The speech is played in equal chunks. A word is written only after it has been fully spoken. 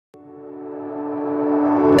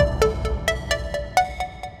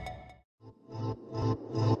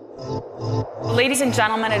Ladies and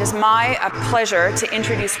gentlemen, it is my pleasure to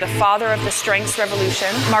introduce the father of the strengths revolution,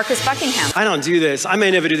 Marcus Buckingham. I don't do this. I may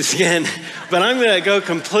never do this again, but I'm going to go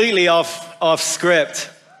completely off script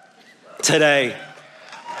today.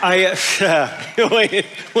 Wait and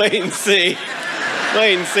see.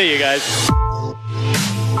 Wait and see, you guys.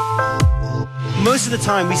 Most of the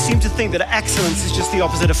time, we seem to think that excellence is just the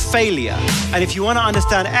opposite of failure. And if you want to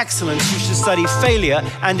understand excellence, you should study failure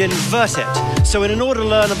and invert it. So in order to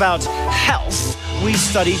learn about health, we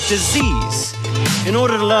study disease. In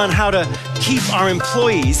order to learn how to keep our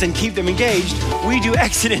employees and keep them engaged, we do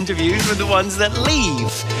exit interviews with the ones that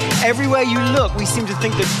leave. Everywhere you look, we seem to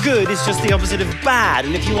think that good is just the opposite of bad.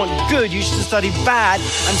 And if you want good, you should study bad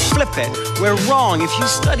and flip it. We're wrong. If you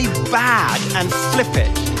study bad and flip it,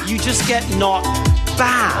 you just get not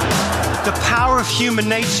bad. The power of human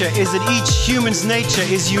nature is that each human's nature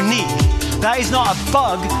is unique. That is not a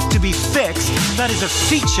bug to be fixed. That is a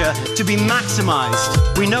feature to be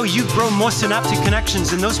maximized. We know you grow more synaptic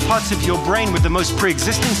connections in those parts of your brain with the most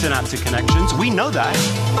pre-existing synaptic connections. We know that.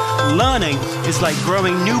 Learning is like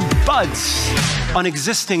growing new buds on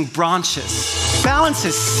existing branches. Balance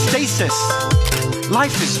is stasis.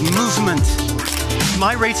 Life is movement.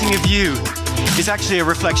 My rating of you is actually a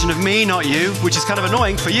reflection of me, not you, which is kind of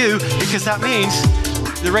annoying for you because that means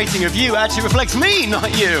the rating of you actually reflects me, not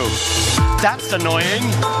you. That's annoying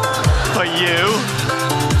for you.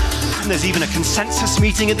 And there's even a consensus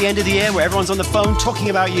meeting at the end of the year where everyone's on the phone talking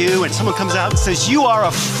about you and someone comes out and says, you are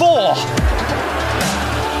a 4.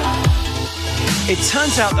 It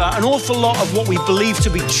turns out that an awful lot of what we believe to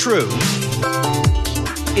be true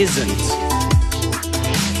isn't.